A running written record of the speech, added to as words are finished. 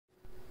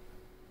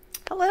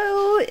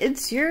Hello,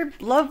 it's your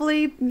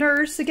lovely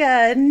nurse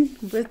again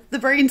with the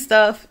brain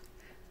stuff.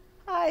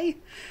 Hi.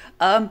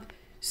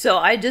 So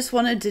I just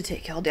wanted to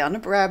take y'all down a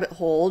rabbit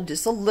hole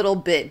just a little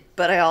bit,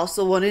 but I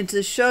also wanted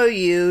to show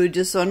you,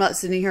 just so I'm not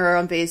sitting here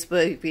on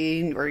Facebook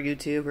or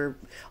YouTube or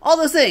all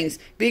those things,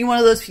 being one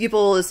of those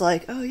people is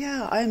like, oh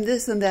yeah, I'm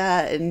this and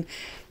that, and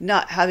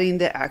not having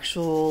the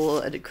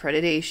actual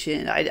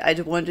accreditation. I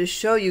just wanted to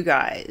show you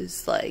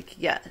guys,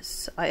 like,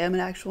 yes, I am an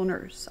actual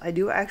nurse. I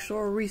do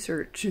actual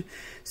research.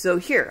 So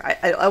here,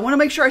 I want to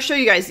make sure I show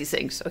you guys these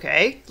things,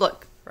 okay?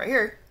 Look, right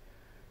here.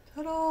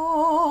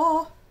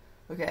 Ta-da!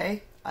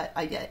 Okay.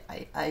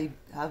 I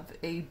have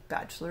a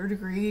bachelor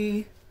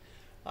degree.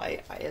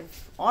 I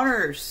have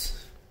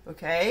honors,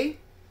 okay?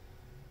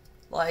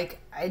 Like,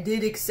 I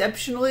did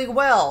exceptionally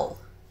well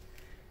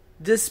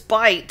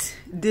despite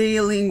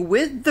dealing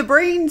with the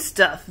brain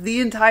stuff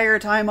the entire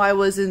time I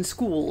was in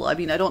school. I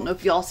mean, I don't know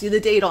if y'all see the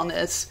date on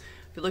this.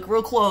 If you look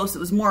real close, it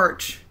was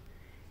March.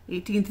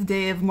 18th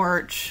day of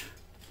March.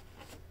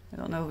 I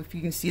don't know if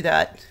you can see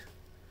that.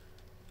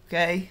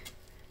 Okay?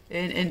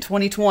 In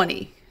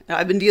 2020.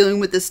 I've been dealing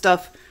with this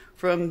stuff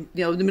from,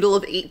 you know, the middle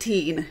of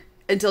 18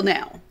 until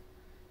now.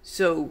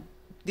 So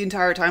the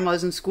entire time I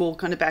was in school,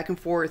 kind of back and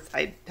forth,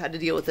 I had to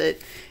deal with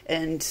it.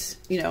 And,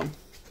 you know,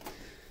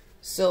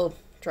 still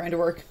trying to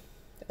work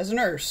as a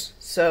nurse.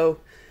 So,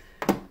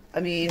 I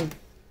mean,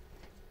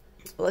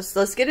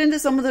 let's get into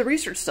some of the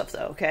research stuff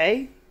though,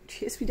 okay?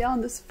 Chase me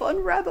down this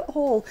fun rabbit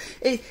hole.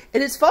 And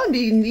it's fun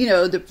being, you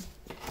know, the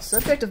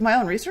subject of my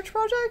own research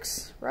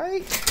projects,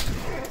 right?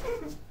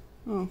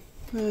 Oh,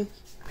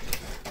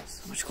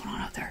 so much going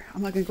on out there.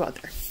 I'm not gonna go out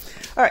there.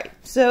 All right,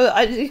 so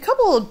a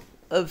couple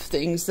of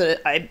things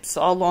that I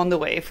saw along the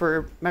way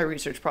for my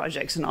research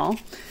projects and all.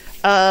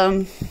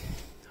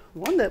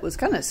 One that was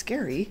kind of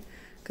scary,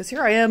 because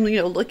here I am,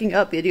 you know, looking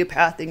up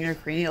idiopathic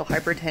intracranial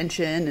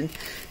hypertension and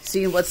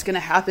seeing what's going to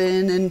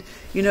happen, and,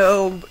 you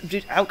know,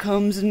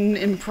 outcomes and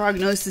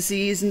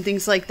prognoses and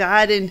things like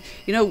that. And,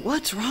 you know,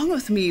 what's wrong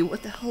with me?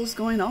 What the hell is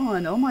going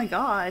on? Oh my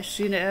gosh,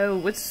 you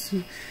know,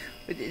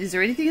 is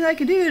there anything that I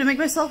can do to make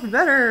myself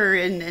better?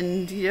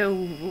 And you know,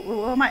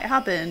 what might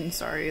happen?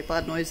 Sorry,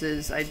 loud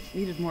noises. I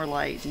needed more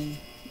light. And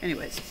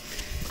anyways,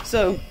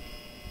 so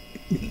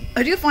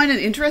I do find an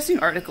interesting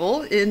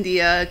article in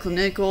the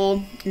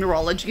Clinical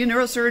Neurology and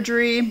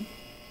Neurosurgery.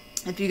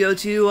 If you go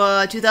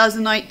to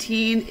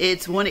 2019,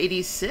 it's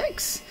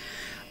 186.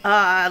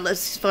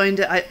 Let's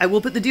find it. I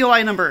will put the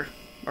DOI number.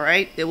 All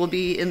right, it will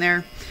be in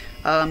there.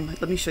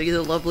 Let me show you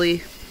the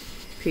lovely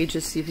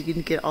pages. See if you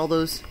can get all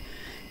those.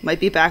 Might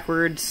be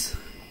backwards.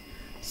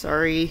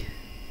 Sorry.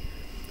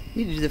 I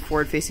need to do the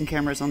forward-facing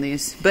cameras on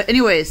these. But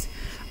anyways,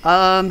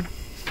 gosh,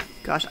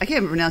 I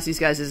can't pronounce these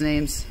guys'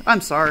 names. I'm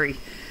sorry.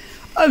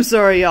 I'm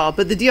sorry, y'all.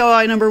 But the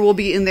DOI number will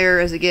be in there,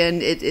 as again,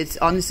 it's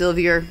on the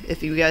Sylvia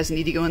if you guys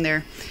need to go in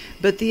there.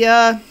 But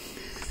the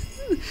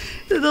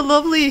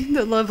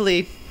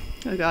lovely,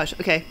 oh gosh,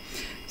 okay.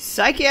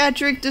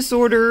 Psychiatric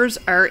disorders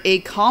are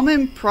a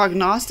common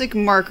prognostic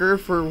marker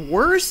for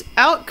worse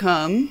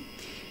outcome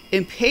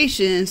in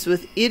patients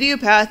with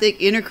idiopathic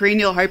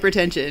intracranial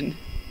hypertension.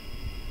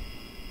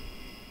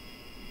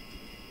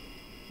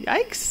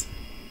 Yikes.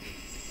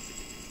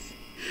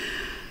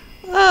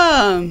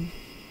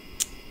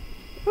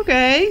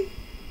 Okay.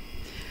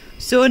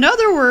 So in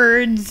other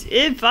words,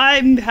 if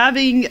I'm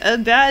having a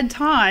bad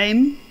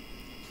time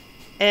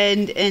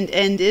and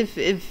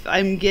if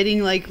I'm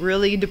getting like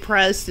really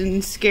depressed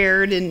and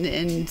scared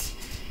and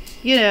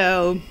you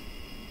know,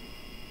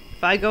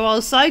 if I go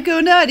all psycho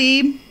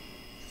nutty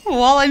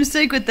while I'm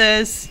sick with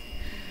this,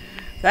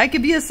 that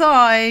could be a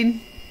sign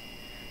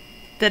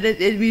that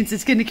it means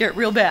it's gonna get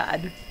real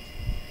bad.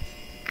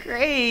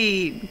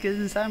 Great,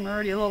 because I'm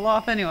already a little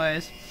off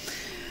anyways.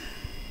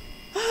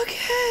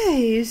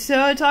 Okay,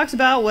 so it talks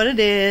about what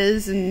it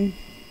is and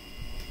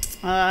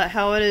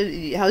how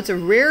it's a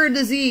rare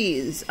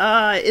disease.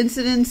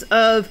 Incidence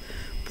of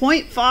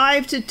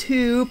 0.5 to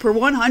 2 per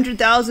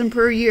 100,000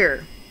 per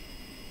year.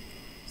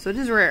 So it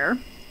is rare.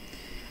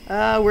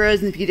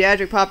 Whereas in the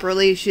pediatric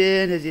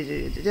population,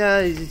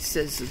 it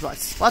says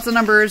lots of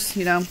numbers,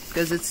 you know,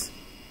 because it's,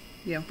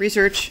 you know,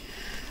 research.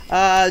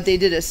 They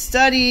did a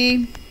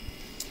study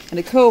and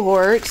a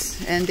cohort,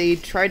 and they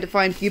tried to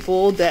find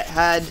people that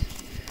had,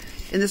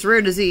 in this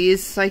rare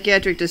disease,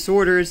 psychiatric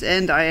disorders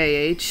and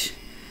IIH.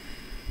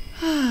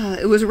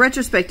 It was a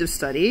retrospective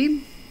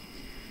study,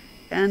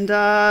 and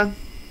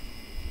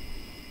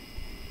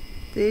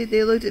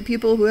they looked at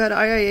people who had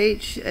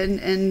IIH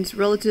and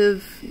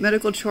relative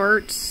medical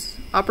charts,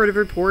 operative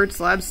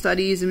reports, lab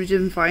studies,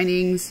 imaging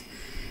findings,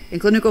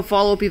 and clinical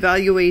follow-up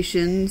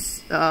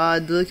evaluations. They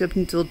looked up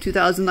until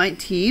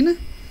 2019.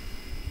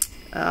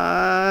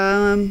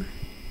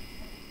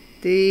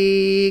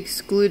 They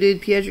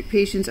excluded pediatric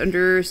patients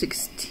under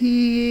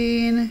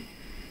 16.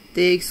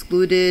 They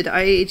excluded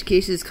IIH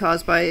cases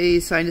caused by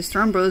sinus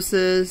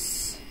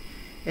thrombosis,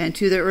 and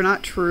 2 that were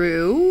not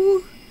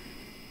true.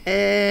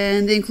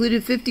 And they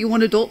included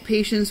 51 adult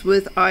patients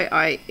with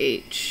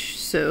IIH.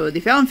 So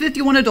they found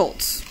 51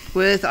 adults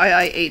with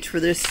IIH for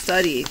this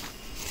study.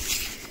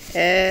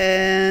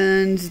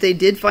 And they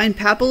did find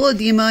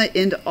papilledema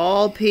in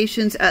all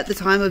patients at the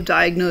time of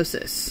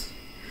diagnosis.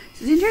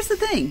 And here's the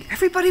thing.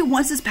 Everybody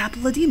wants this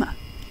papilledema.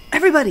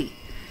 Everybody.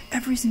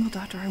 Every single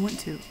doctor I went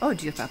to. Oh,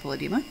 do you have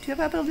papilledema? Do you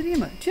have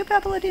papilledema? Do you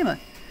have papilledema?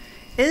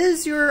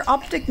 Is your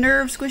optic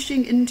nerve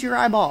squishing into your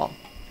eyeball?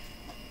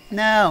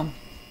 No.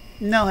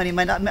 No, honey.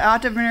 My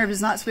optic nerve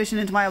is not squishing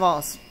into my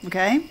eyeballs.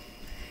 Okay?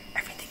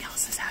 Everything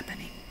else is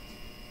happening.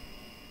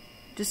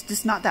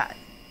 Just not that.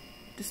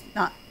 Just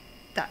not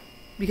that.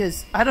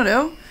 Because, I don't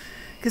know.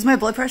 Because my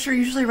blood pressure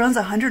usually runs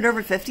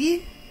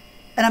 100/50.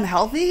 And I'm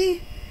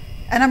healthy.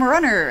 And I'm a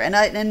runner. And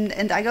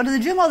I go to the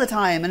gym all the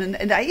time.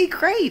 And I eat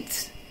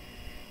great.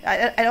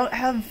 I don't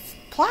have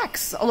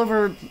plaques all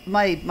over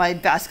my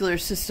vascular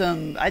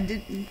system. What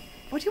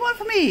do you want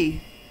from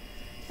me?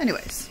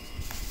 Anyways.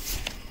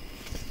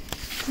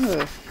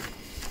 Ugh.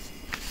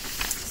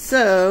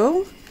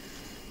 So,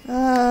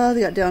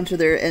 they got down to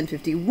their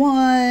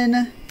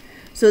N51.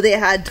 So they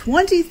had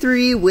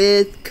 23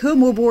 with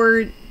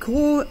comorbid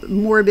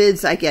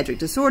psychiatric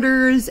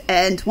disorders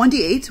and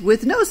 28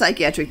 with no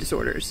psychiatric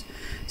disorders.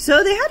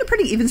 So they had a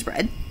pretty even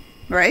spread,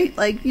 right?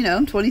 Like, you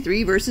know,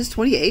 23 versus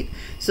 28.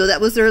 So that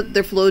was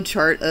their flow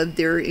chart of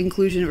their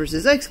inclusion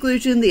versus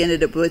exclusion. They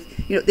ended up with,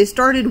 you know, they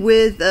started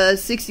with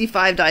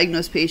 65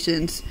 diagnosed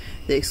patients.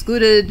 They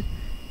excluded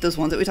those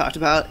ones that we talked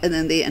about, and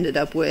then they ended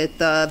up with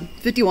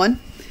 51.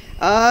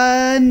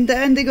 And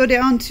then they go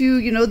down to,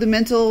 you know, the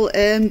mental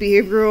and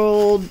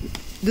behavioral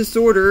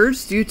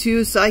disorders due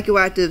to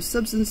psychoactive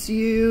substance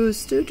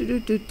use,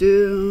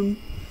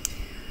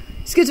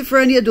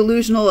 schizophrenia,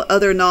 delusional,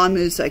 other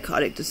non-mood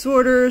psychotic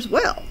disorders.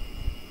 Well,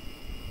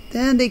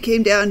 then they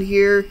came down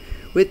here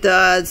with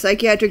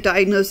psychiatric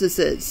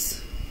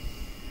diagnoses.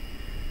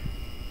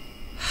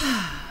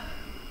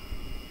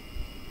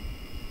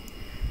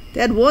 They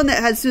had one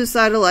that had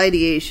suicidal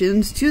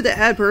ideations, 2 that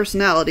had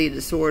personality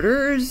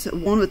disorders,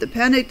 1 with a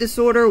panic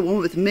disorder, 1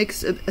 with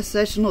mixed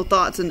obsessional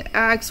thoughts and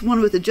acts,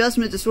 1 with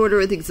adjustment disorder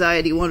with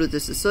anxiety, 1 with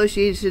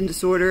dissociation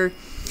disorder,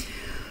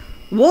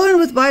 1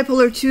 with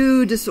bipolar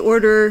 2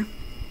 disorder,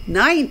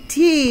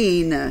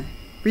 19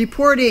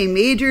 reporting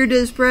major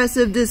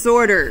depressive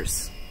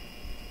disorders.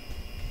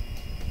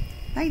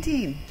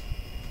 19.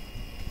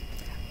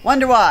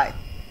 Wonder why.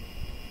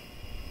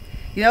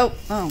 You know,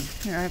 oh,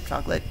 here I have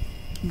chocolate.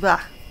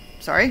 Blah.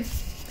 Sorry.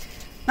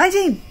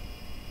 19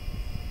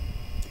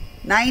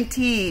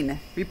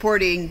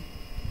 reporting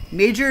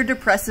major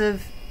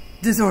depressive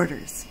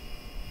disorders.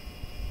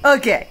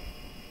 Okay.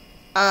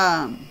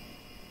 Yeah.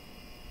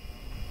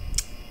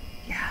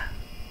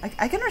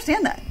 I can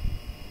understand that.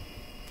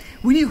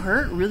 When you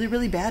hurt really,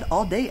 really bad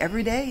all day,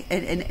 every day,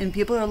 and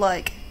people are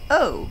like,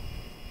 oh,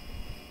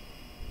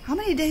 how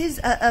many days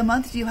a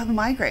month do you have a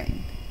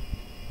migraine?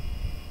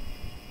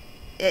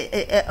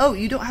 Oh,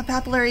 you don't have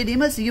papillary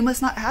edema, so you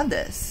must not have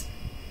this.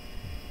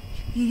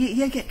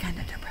 You get kind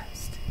of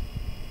depressed.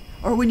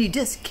 Or when you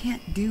just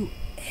can't do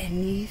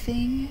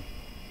anything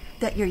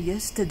that you're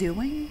used to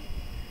doing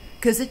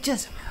because it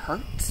just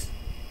hurts.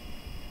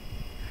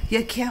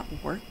 You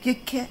can't work, you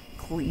can't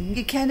clean,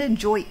 you can't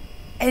enjoy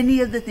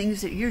any of the things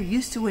that you're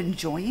used to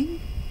enjoying.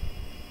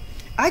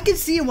 I can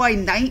see why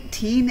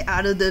 19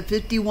 out of the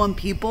 51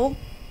 people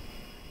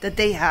that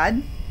they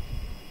had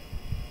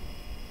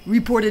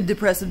reported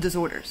depressive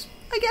disorders.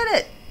 I get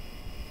it.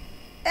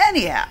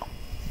 Anyhow,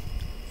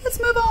 let's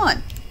move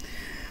on.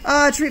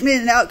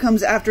 Treatment and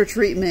outcomes after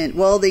treatment.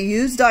 Well, they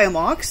used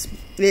Diamox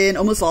in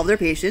almost all of their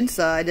patients.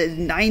 I did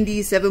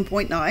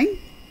 97.9.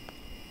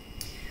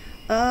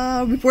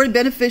 Reported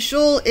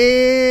beneficial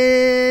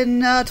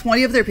in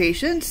 20 of their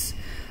patients.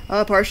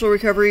 Partial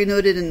recovery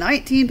noted in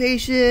 19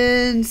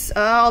 patients.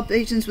 All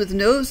patients with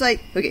no so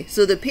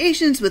the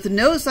patients with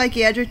no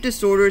psychiatric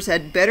disorders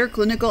had better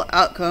clinical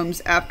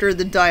outcomes after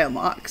the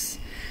Diamox,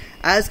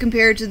 as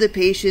compared to the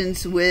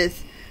patients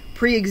with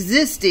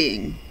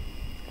pre-existing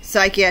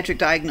psychiatric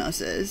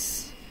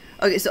diagnosis.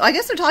 Okay, so I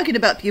guess they're talking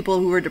about people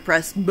who were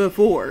depressed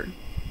before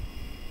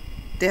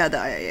they had the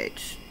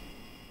IIH.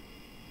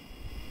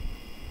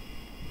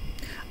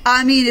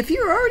 I mean, if you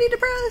were already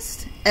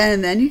depressed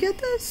and then you get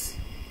this,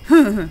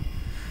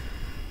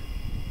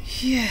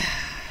 yeah.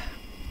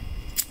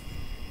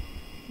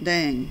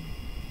 Dang.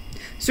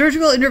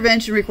 Surgical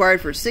intervention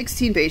required for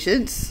 16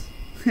 patients.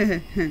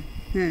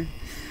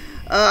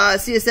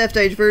 CSF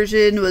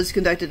diversion was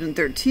conducted in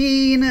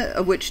 13,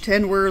 of which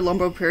 10 were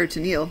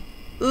lumboperitoneal.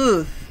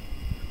 Ugh.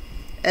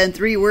 And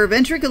 3 were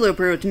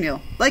ventriculoperitoneal.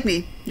 Like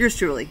me. Yours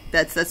truly.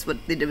 That's what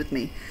they did with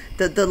me.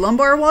 The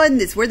lumbar one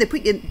is where they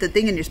put the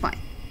thing in your spine.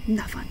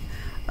 Not fun.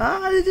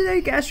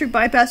 The gastric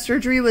bypass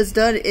surgery was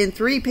done in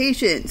 3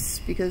 patients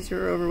because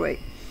they're overweight.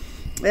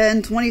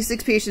 And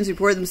 26 patients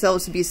reported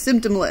themselves to be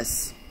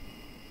symptomless.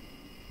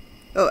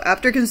 Oh,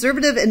 after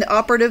conservative and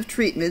operative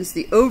treatments,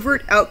 the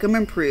overt outcome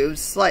improved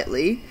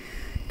slightly.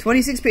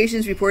 26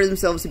 patients reported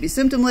themselves to be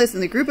symptomless.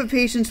 In the group of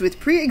patients with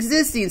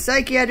pre-existing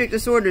psychiatric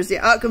disorders, the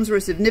outcomes were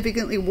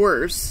significantly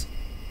worse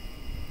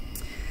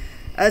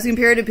as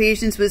compared to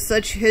patients with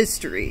such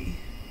history.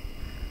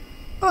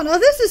 Oh no,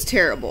 this is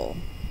terrible.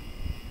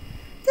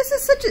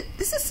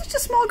 this is such a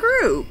small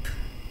group.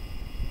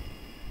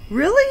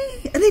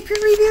 Really? And they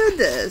peer-reviewed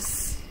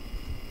this.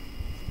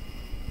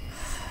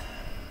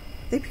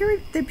 They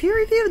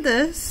peer-reviewed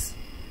this.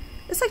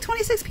 It's like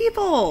 26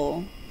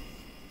 people.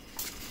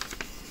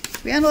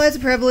 We analyzed the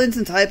prevalence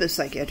and type of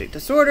psychiatric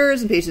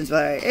disorders in patients with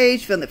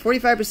IIH, found that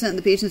 45% of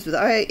the patients with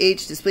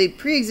IIH displayed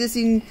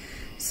pre-existing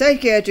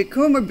psychiatric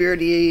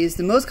comorbidities.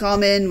 The most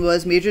common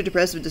was major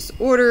depressive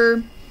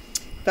disorder,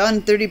 found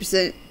in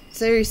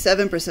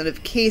 37%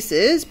 of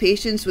cases.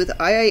 Patients with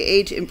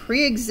IIH and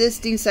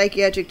pre-existing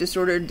psychiatric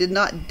disorder did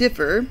not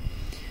differ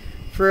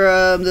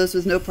from those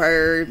with no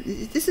prior.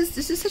 This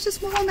is such a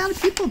small amount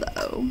of people,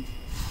 though.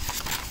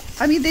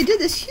 I mean, they did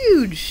this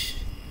huge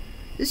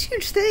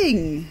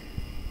thing.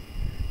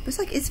 But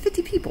it's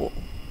 50 people.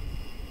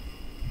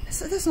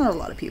 That's not a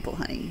lot of people,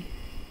 honey.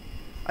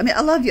 I mean,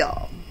 I love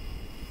y'all.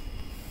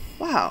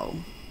 Wow.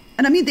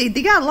 And I mean, they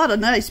got a lot of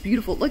nice,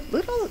 beautiful, look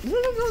at all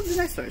the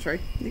next stories, right?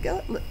 They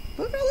got, look at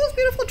all those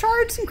beautiful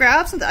charts and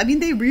graphs. And I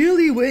mean, they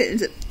really went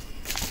into,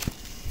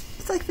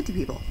 it's like 50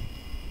 people.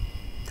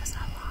 That's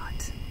not a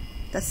lot.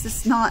 That's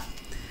just not,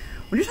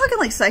 when you're talking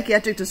like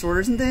psychiatric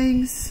disorders and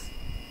things,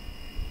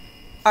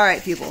 all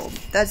right, people,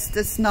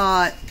 that's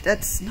not a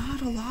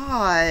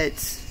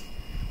lot.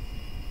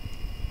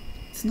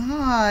 It's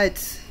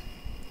not.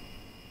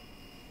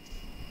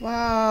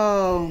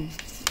 Wow.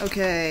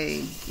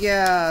 Okay.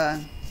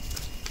 Yeah.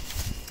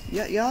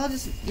 Yeah, y'all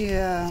just,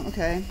 yeah,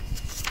 okay.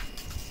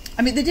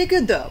 I mean, they did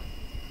good, though.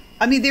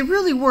 I mean, they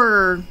really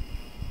were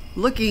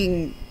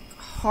looking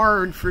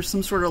hard for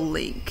some sort of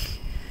link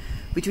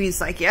between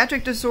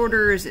psychiatric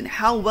disorders and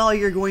how well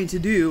you're going to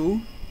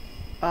do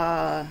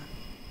after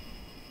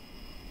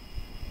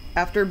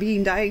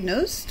being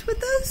diagnosed with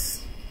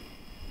this.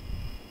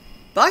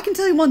 But I can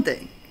tell you one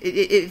thing.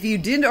 If you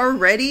didn't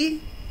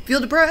already feel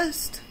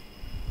depressed,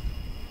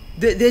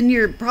 then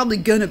you're probably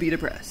gonna be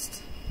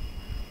depressed.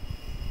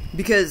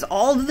 Because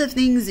all of the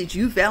things that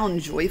you found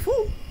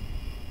joyful,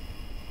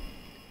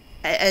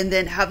 and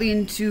then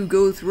having to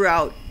go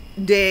throughout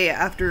day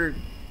after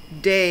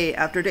day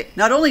after day,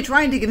 not only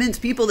trying to convince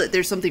people that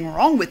there's something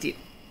wrong with you,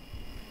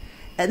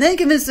 and then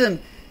convince them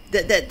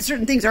that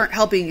certain things aren't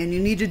helping and you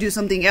need to do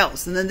something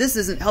else, and then this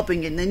isn't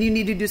helping and then you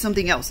need to do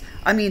something else.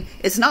 I mean,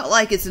 it's not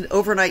like it's an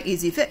overnight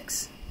easy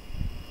fix.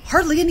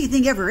 Hardly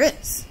anything ever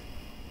is.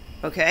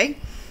 Okay?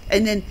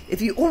 And then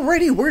if you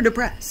already were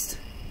depressed,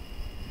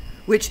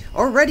 which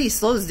already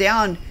slows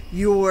down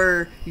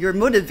your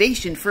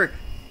motivation for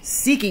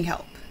seeking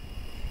help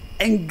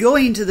and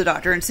going to the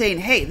doctor and saying,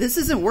 hey, this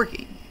isn't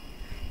working.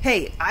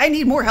 Hey, I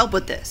need more help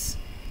with this.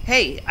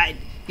 Hey,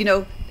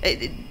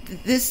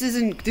 this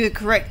isn't the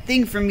correct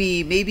thing for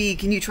me. Maybe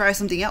can you try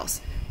something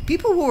else?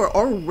 People who are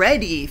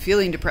already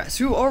feeling depressed,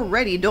 who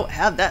already don't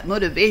have that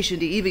motivation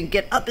to even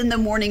get up in the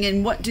morning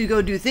and want to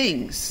go do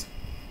things.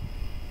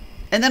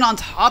 And then on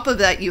top of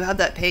that, you have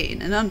that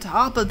pain. And on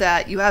top of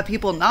that, you have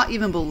people not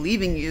even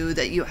believing you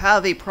that you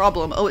have a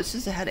problem. Oh, it's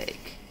just a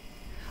headache.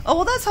 Oh,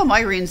 well, that's how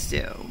migraines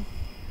do.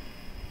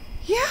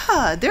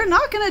 Yeah, they're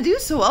not going to do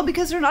so well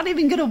because they're not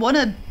even going to want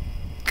to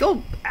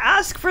go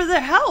ask for the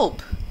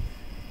help.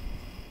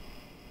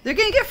 They're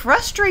going to get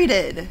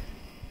frustrated.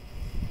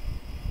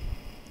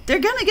 They're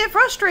going to get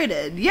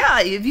frustrated. Yeah,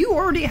 if you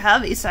already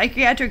have a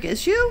psychiatric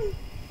issue,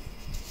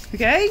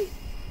 okay?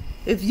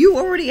 If you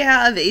already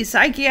have a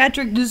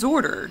psychiatric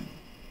disorder,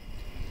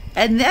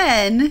 and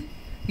then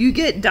you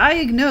get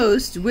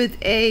diagnosed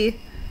with a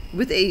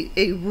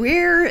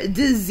rare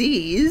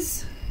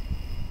disease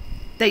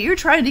that you're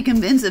trying to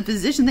convince a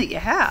physician that you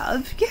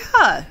have,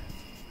 yeah,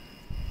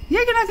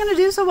 you're not going to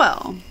do so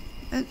well.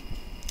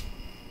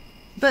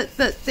 But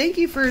thank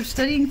you for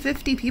studying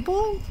 50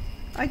 people,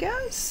 I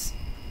guess.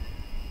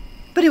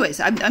 But anyways,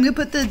 I'm going to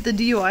put the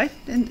DUI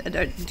in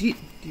DUI.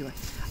 I'm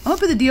going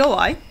to put the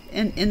DOI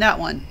in that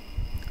one,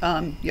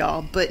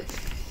 y'all. But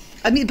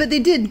I mean, but they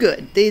did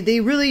good.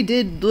 They really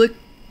did look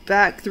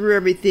back through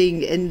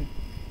everything, and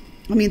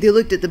I mean, they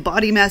looked at the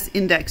body mass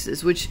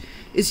indexes, which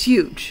is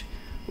huge.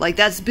 Like,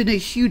 that's been a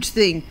huge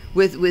thing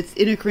with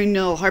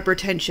intracranial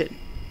hypertension.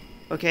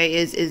 Okay,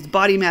 is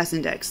body mass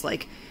index.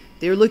 Like,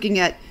 they're looking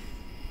at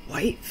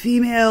white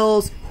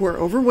females who are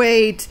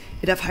overweight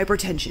and have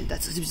hypertension.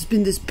 That's just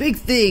been this big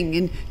thing.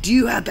 And do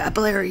you have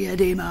papillary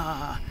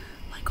edema?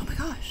 Like, oh my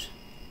gosh,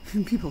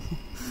 people.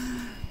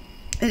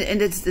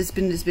 And it's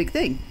been this big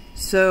thing.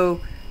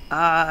 So,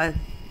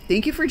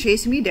 thank you for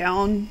chasing me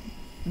down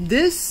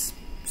this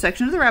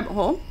section of the rabbit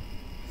hole.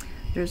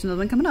 There's another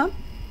one coming up.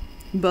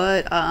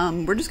 But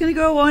we're just going to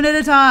go one at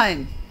a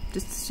time.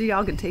 Just so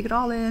y'all can take it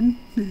all in.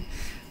 And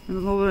a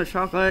little bit of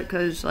chocolate,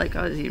 because like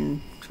I was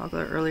eating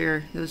chocolate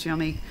earlier. It was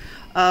yummy.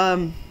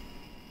 But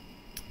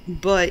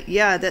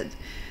yeah, that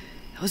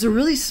was a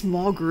really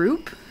small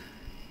group.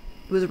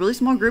 It was a really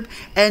small group,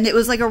 and it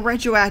was like a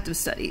retroactive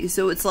study.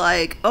 So it's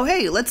like, oh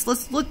hey, let's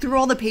look through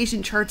all the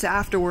patient charts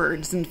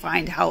afterwards and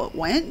find how it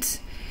went,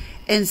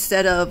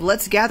 instead of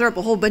let's gather up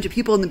a whole bunch of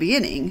people in the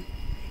beginning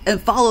and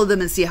follow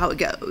them and see how it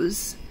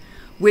goes.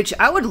 Which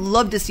I would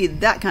love to see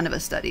that kind of a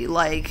study.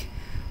 Like,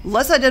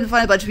 let's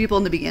identify a bunch of people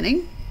in the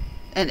beginning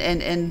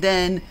and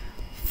then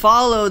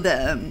follow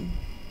them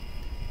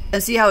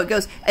and see how it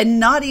goes, and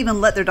not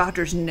even let their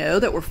doctors know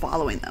that we're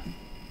following them,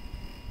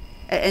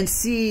 and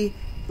see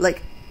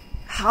like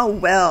how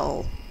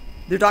well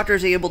their doctor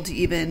is able to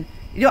even,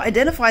 you know,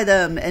 identify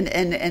them,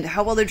 and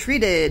how well they're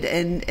treated,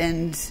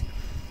 and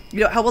you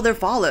know, how well they're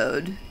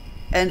followed,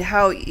 and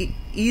how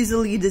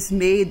easily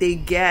dismayed they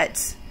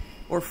get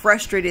or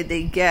frustrated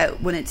they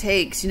get when it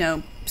takes, you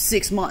know,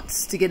 6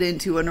 months to get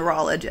into a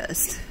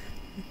neurologist.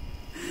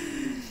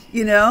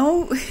 You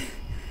know,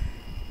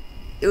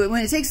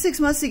 when it takes 6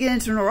 months to get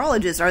into a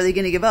neurologist, are they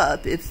going to give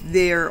up if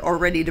they're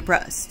already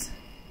depressed?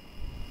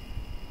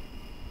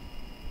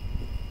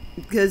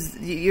 Because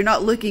you're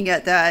not looking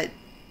at that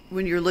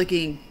when you're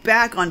looking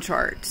back on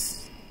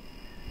charts.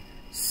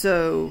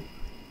 So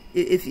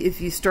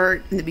if you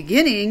start in the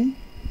beginning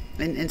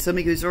and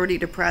somebody who's already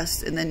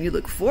depressed, and then you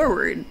look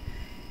forward,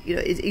 you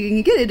know, you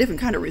can get a different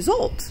kind of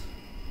result.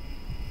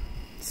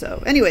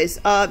 So anyways,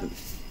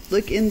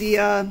 look in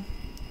the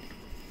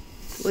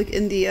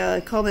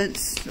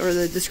comments or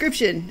the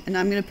description, and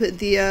I'm going to put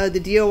the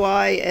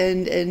DOI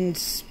and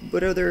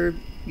what other,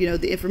 you know,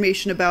 the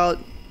information about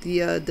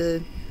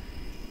the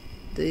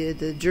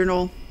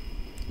journal.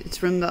 It's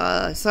from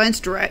Science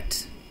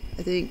Direct,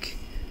 I think.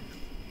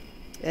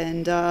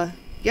 And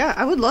yeah,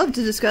 I would love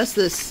to discuss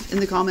this in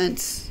the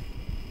comments.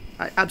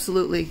 I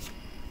absolutely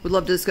would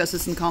love to discuss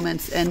this in the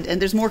comments. And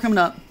there's more coming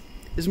up.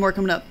 There's more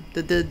coming up.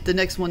 The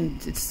next one,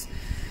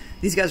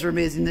 these guys are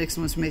amazing. The next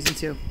one's amazing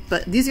too.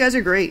 But these guys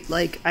are great.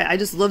 Like, I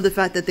just love the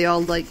fact that they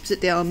all like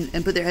sit down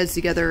and put their heads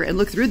together and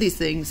look through these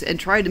things and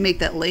try to make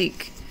that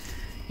link,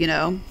 you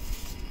know.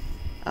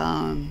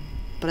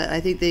 But I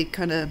think they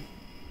kind of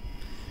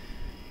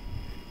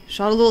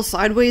shot a little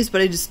sideways,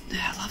 but I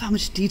love how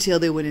much detail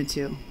they went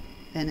into.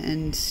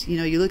 And you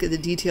know, you look at the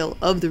detail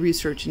of the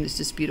research and it's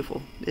just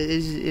beautiful.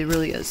 It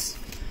really is.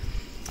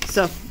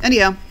 So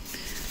anyhow,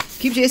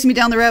 keep chasing me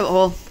down the rabbit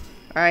hole.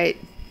 All right.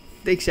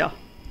 Thanks, y'all.